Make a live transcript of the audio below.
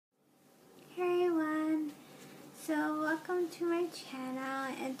So welcome to my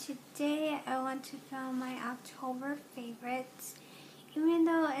channel, and today I want to film my October favorites, even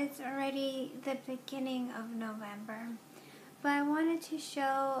though it's already the beginning of November. But I wanted to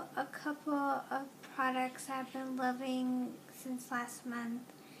show a couple of products I've been loving since last month.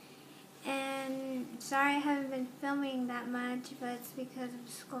 And sorry I haven't been filming that much, but it's because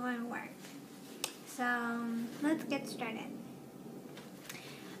of school and work. So let's get started.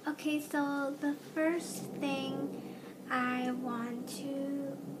 Okay, so the first thing I want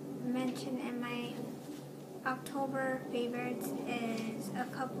to mention in my October favorites is a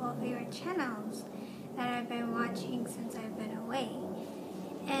couple of favorite channels that I've been watching since I've been away.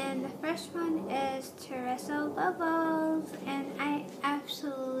 And the first one is Teresa Bubbles, and I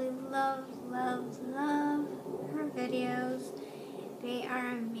absolutely love her videos. They are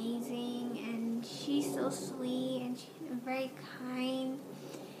amazing, and she's so sweet, and she's very kind.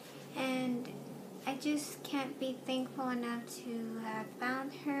 And I just can't be thankful enough to have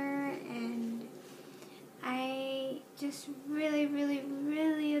found her, and I just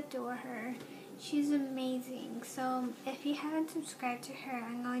really adore her. She's amazing. So if you haven't subscribed to her,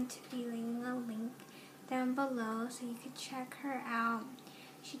 I'm going to be leaving a link down below so you can check her out.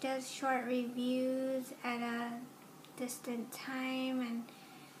 She does short reviews at a distant time, and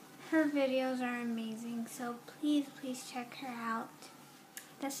her videos are amazing. So please check her out.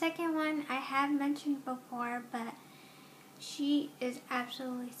 The second one I have mentioned before, but she is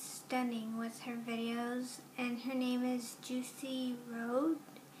absolutely stunning with her videos, and her name is Juicy Road,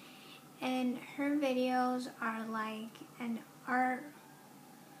 and her videos are like an art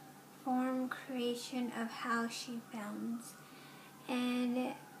form creation of how she films.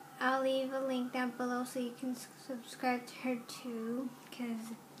 And I'll leave a link down below so you can subscribe to her too,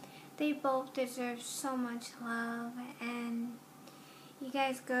 because they both deserve so much love, and you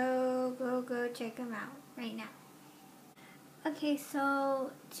guys go check them out right now. Okay, so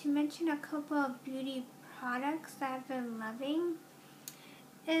to mention a couple of beauty products that I've been loving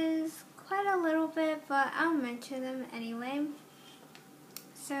is quite a little bit, but I'll mention them anyway.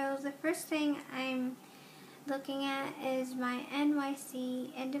 So the first thing I'm looking at is my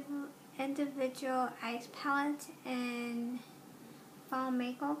NYC Individual Ice Palette in Fall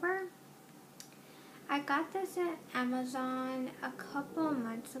Makeover. I got this at Amazon a couple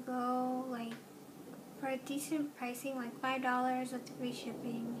months ago, like for a decent pricing, like $5 with free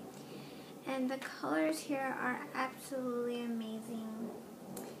shipping. And the colors here are absolutely amazing.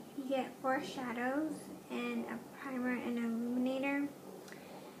 You get 4 shadows and a primer and illuminator.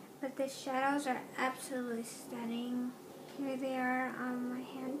 But the shadows are absolutely stunning. Here they are on my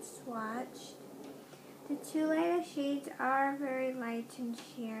hand swatched. The 2 lightest shades are very light and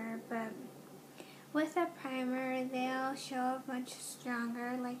sheer, but with a primer, they'll show up much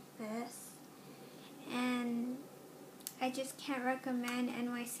stronger like this. And I just can't recommend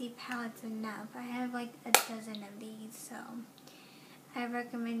NYC palettes enough. I have like a dozen of these, so I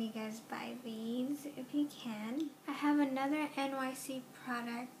recommend you guys buy these if you can. I have another NYC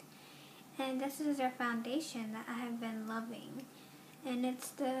product, and this is their foundation that I have been loving. And it's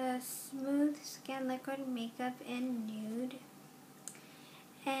the Smooth Skin Liquid Makeup in Nude.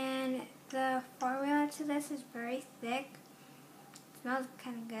 And the formula to this is very thick. It smells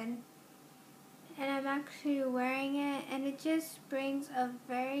kind of good. And I'm actually wearing it, and it just brings a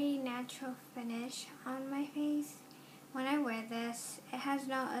very natural finish on my face when I wear this. It has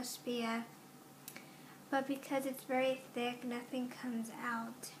no SPF, but because it's very thick, nothing comes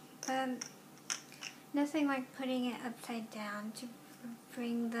out. But nothing like putting it upside down to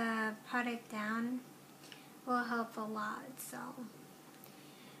bring the product down will help a lot.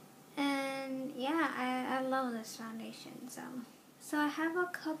 And yeah, I love this foundation. So I have a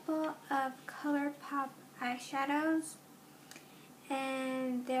couple of ColourPop eyeshadows,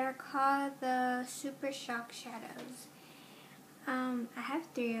 and they're called the Super Shock Shadows. I have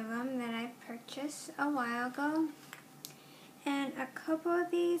 3 of them that I purchased a while ago, and a couple of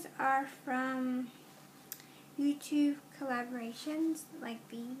these are from YouTube collaborations like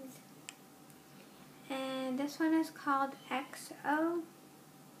these. And this one is called XO.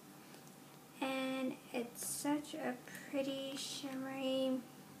 And it's such a pretty shimmery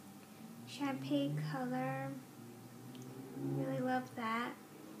champagne color. Really love that.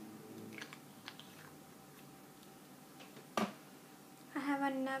 I have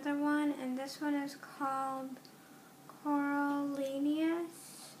another one, and this one is called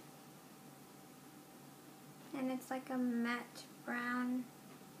Corallineous. And it's like a matte brown.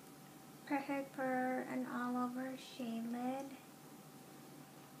 Perfect for an all-over shade lid.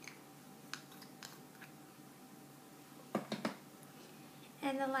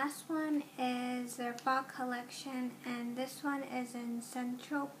 And the last one is their fall collection, and this one is in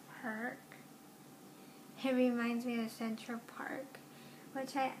Central Park. It reminds me of Central Park,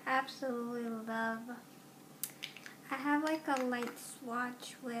 which I absolutely love. I have like a light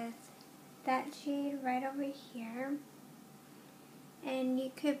swatch with that shade right over here. And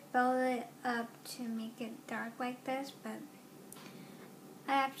you could build it up to make it dark like this, but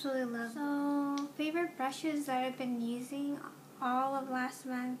I absolutely love it. So, favorite brushes that I've been using all of last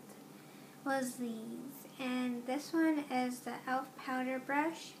month was these. And this one is the e.l.f. powder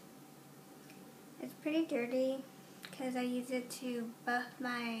brush. It's pretty dirty because I use it to buff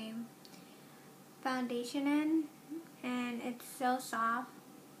my foundation in, and it's so soft,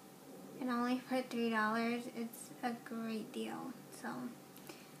 and only for $3. It's a great deal, so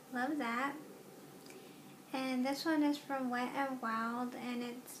love that. And this one is from Wet n Wild, and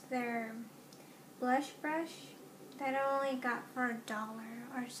it's their blush brush that I only got for $1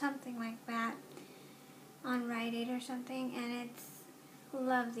 or something like that on Rite Aid or something, and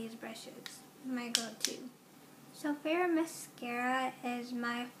love these brushes, my go-to. So favorite mascara is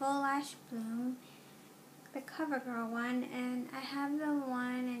my Full Lash Bloom, the CoverGirl one, and I have the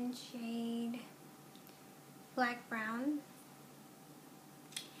one in shade Black Brown.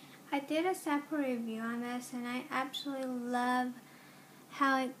 I did a sample review on this, and I absolutely love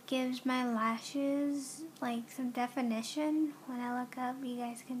how it gives my lashes like some definition. When I look up, you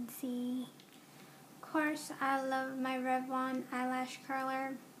guys can see. Of course, I love my Revlon eyelash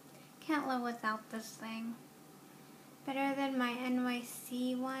curler. Can't live without this thing. Better than my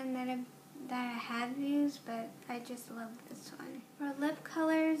NYC one that I have used, but I just love this one. For lip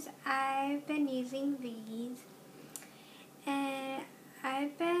colors, I've been using these, and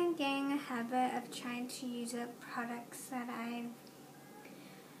I've been getting a habit of trying to use up products that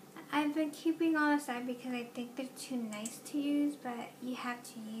I've been keeping on the side because I think they're too nice to use, but you have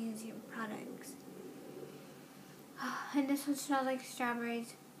to use your products. And this one smells like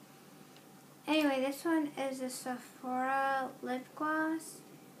strawberries. Anyway, this one is a Sephora lip gloss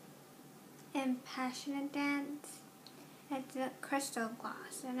in Passionate Dance. It's a crystal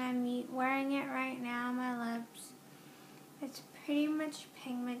gloss, and I'm wearing it right now on my lips. It's pretty much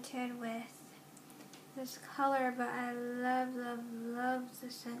pigmented with this color, but I love, love, love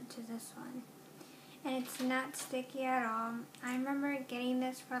the scent to this one. And it's not sticky at all. I remember getting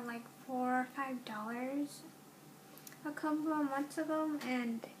this for like $4 or $5 a couple of months ago,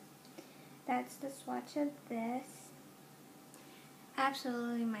 and that's the swatch of this.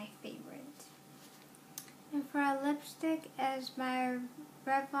 Absolutely my favorite. And for a lipstick is my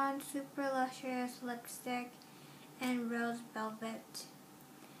Revlon Super Luxurious Lipstick in Rose Velvet.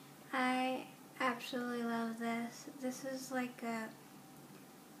 I absolutely love this. This is like a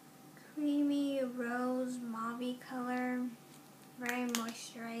creamy rose mauve color. Very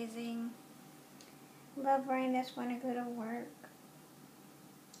moisturizing. Love wearing this when I go to work.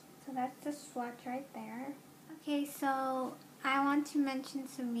 So that's the swatch right there. Okay, so I want to mention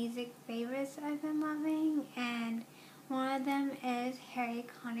some music favorites I've been loving, and one of them is Harry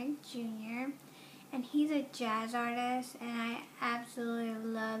Connick Jr., and he's a jazz artist, and I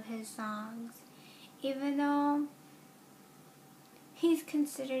absolutely love his songs. Even though he's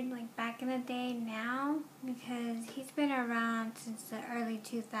considered like back in the day now, because he's been around since the early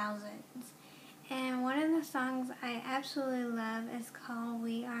 2000s. And one of the songs I absolutely love is called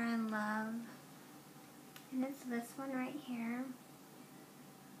We Are in Love. And it's this one right here.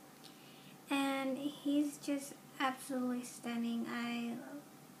 And he's just absolutely stunning. I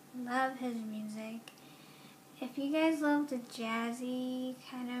love his music. If you guys love the jazzy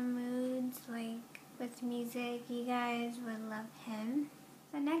kind of moods, like with music, you guys would love him.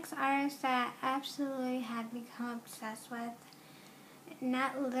 The next artist that I absolutely have become obsessed with,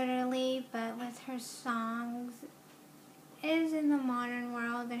 not literally, but with her songs, is in the modern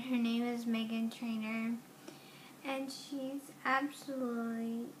world, and her name is Meghan Trainor. And she's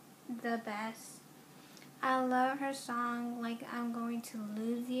absolutely the best. I love her song, like I'm Going to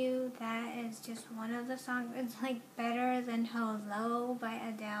Lose You. That is just one of the songs. It's like better than Hello by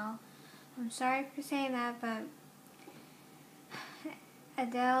Adele. I'm sorry for saying that, but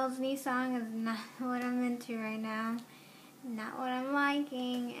Adele's new song is not what I'm into right now. Not what I'm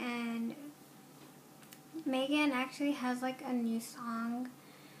liking. And Megan actually has like a new song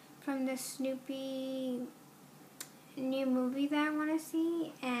from the Snoopy new movie that I want to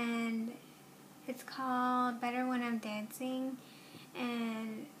see, and it's called Better When I'm Dancing,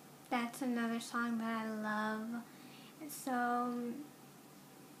 and that's another song that I love. So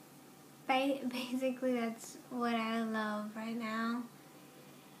basically that's what I love right now.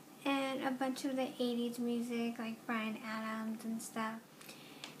 And a bunch of the 80s music like Bryan Adams and stuff.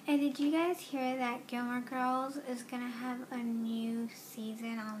 Hey, did you guys hear that Gilmore Girls is gonna have a new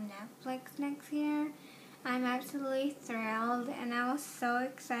season on Netflix next year? I'm absolutely thrilled, and I was so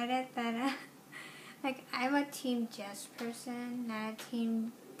excited that like, I'm a Team Jess person, not a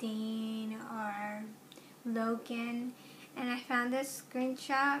Team Dean or Logan. And I found this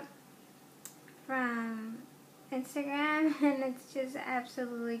screenshot from Instagram, and it's just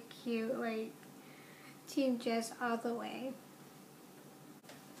absolutely cute, like Team Jess all the way.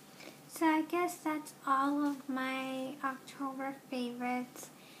 So I guess that's all of my October favorites.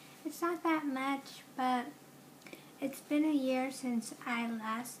 It's not that much, but it's been a year since I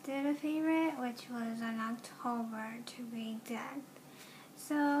last did a favorite, which was in October to be exact.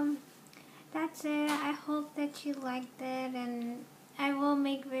 So that's it. I hope that you liked it, and I will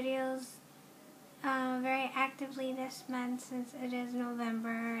make videos very actively this month since it is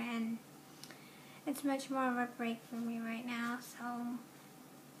November and it's much more of a break for me right now. So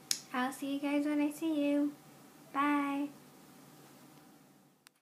I'll see you guys when I see you.